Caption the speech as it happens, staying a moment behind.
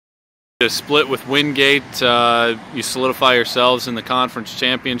A split with Wingate, you solidify yourselves in the conference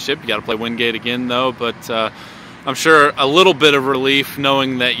championship. You got to play Wingate again, though, but I'm sure a little bit of relief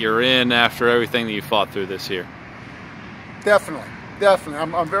knowing that you're in after everything that you fought through this year. Definitely.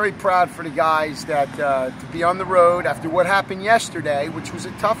 I'm very proud for the guys that to be on the road after what happened yesterday, which was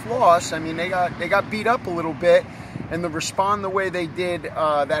a tough loss. I mean, they got beat up a little bit, and to respond the way they did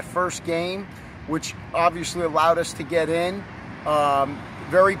that first game, which obviously allowed us to get in.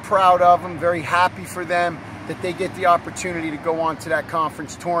 Very proud of them, very happy for them that they get the opportunity to go on to that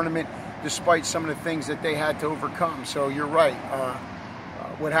conference tournament despite some of the things that they had to overcome. So you're right.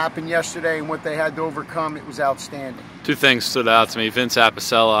 What happened yesterday and what they had to overcome, it was outstanding. Two things stood out to me. Vince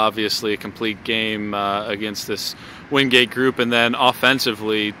Apicella, obviously a complete game against this Wingate group, and then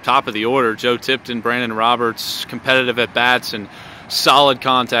offensively, top of the order, Joe Tipton, Brandon Roberts, competitive at bats and solid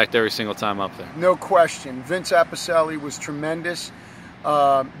contact every single time up there. No question. Vince Apicella was tremendous.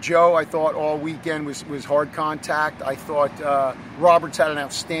 Joe, I thought all weekend was hard contact. I thought Roberts had an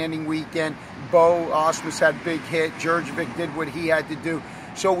outstanding weekend. Bo Osmus had a big hit. Jurjevic did what he had to do.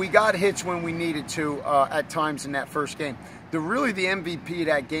 So we got hits when we needed to at times in that first game. Really the MVP of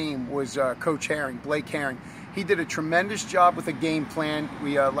that game was Coach Herring, Blake Herring. He did a tremendous job with a game plan.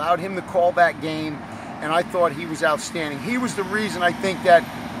 We allowed him to call that game, and I thought he was outstanding. He was the reason I think that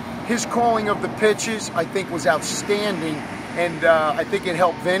his calling of the pitches, I think, was outstanding. And I think it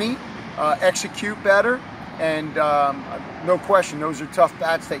helped Vinny execute better. And no question, those are tough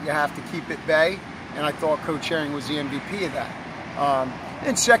bats that you have to keep at bay. And I thought Coach Herring was the MVP of that.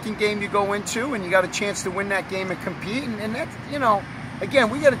 And second game you go into, and you got a chance to win that game and compete. And that's, you know,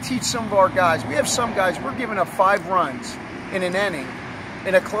 again, we got to teach some of our guys. We have some guys, we're giving up 5 runs in an inning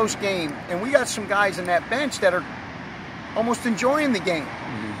in a close game. And we got some guys in that bench that are almost enjoying the game.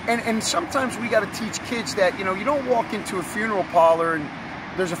 And sometimes we got to teach kids that, you know, you don't walk into a funeral parlor and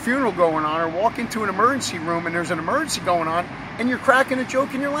there's a funeral going on, or walk into an emergency room and there's an emergency going on and you're cracking a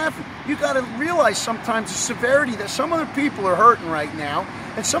joke and you're laughing. You got to realize sometimes the severity that some other people are hurting right now,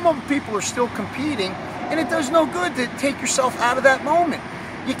 and some other people are still competing, and it does no good to take yourself out of that moment.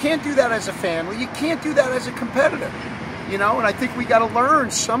 You can't do that as a family. You can't do that as a competitor. You know, and I think we got to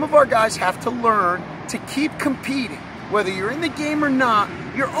learn. Some of our guys have to learn to keep competing. Whether you're in the game or not,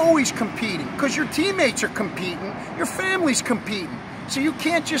 you're always competing because your teammates are competing, your family's competing. So you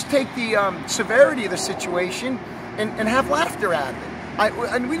can't just take the severity of the situation and have laughter out of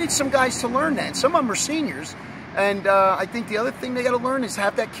it. And we need some guys to learn that. Some of them are seniors. And I think the other thing they got to learn is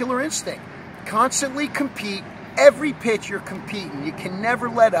have that killer instinct. Constantly compete. Every pitch you're competing. You can never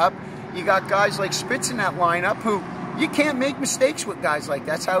let up. You got guys like Spitz in that lineup who you can't make mistakes with guys like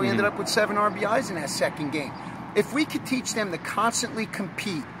that. That's how he ended up with 7 RBIs in that second game. If we could teach them to constantly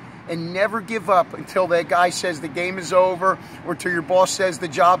compete and never give up until that guy says the game is over or till your boss says the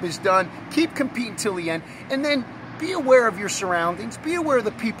job is done, keep competing till the end, and then be aware of your surroundings, be aware of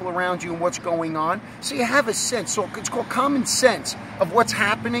the people around you and what's going on, so you have a sense. So it's called common sense of what's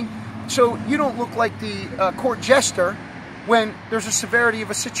happening, so you don't look like the court jester when there's a severity of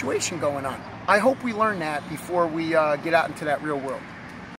a situation going on. I hope we learn that before we get out into that real world.